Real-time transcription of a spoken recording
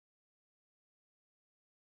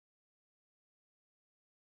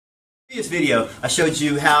Previous video, I showed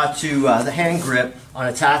you how to the hand grip on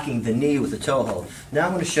attacking the knee with the toe hold. Now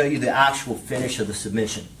I'm going to show you the actual finish of the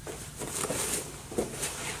submission.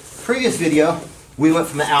 Previous video, we went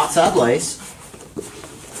from the outside lace.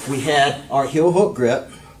 We had our heel hook grip.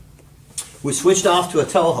 We switched off to a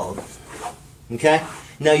toe hold. Okay?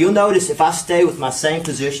 Now you'll notice if I stay with my same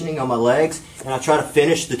positioning on my legs and I try to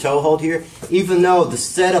finish the toe hold here, even though the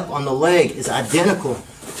setup on the leg is identical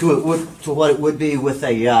to what it would be with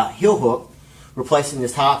a heel hook, replacing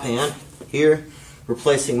this top hand here,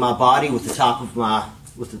 replacing my body with the top of my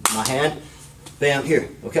hand, bam, here,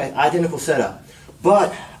 okay, identical setup.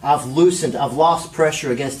 But I've lost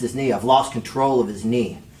pressure against his knee, I've lost control of his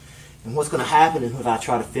knee. And what's going to happen is if I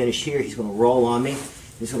try to finish here, he's going to roll on me,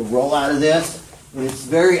 he's going to roll out of this, and it's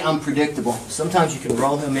very unpredictable. Sometimes you can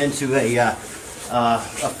roll him into a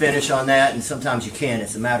finish on that, and sometimes you can't.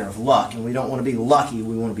 It's a matter of luck, and we don't want to be lucky,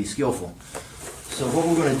 we want to be skillful. So what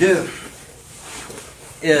we're going to do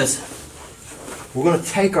is we're going to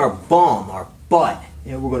take our bum, our butt,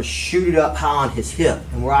 and we're going to shoot it up high on his hip,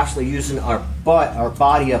 and we're actually using our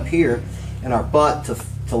body up here and our butt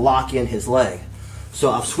to lock in his leg.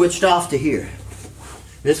 So I've switched off to here.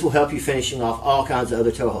 This will help you finishing off all kinds of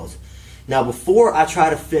other toe holds. Now before I try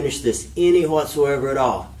to finish this any whatsoever at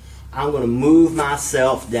all, I'm going to move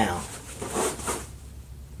myself down.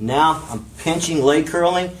 Now I'm pinching leg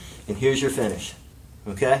curling, and here's your finish.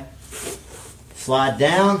 Okay? Slide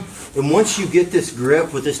down, and once you get this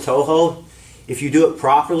grip with this toe hold, if you do it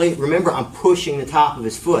properly, remember I'm pushing the top of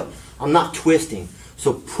his foot. I'm not twisting.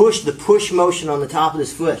 So the push motion on the top of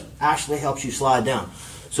this foot actually helps you slide down.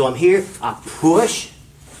 So I'm here, I push,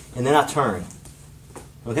 and then I turn.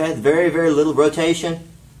 Okay? Very, very little rotation,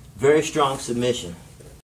 very strong submission.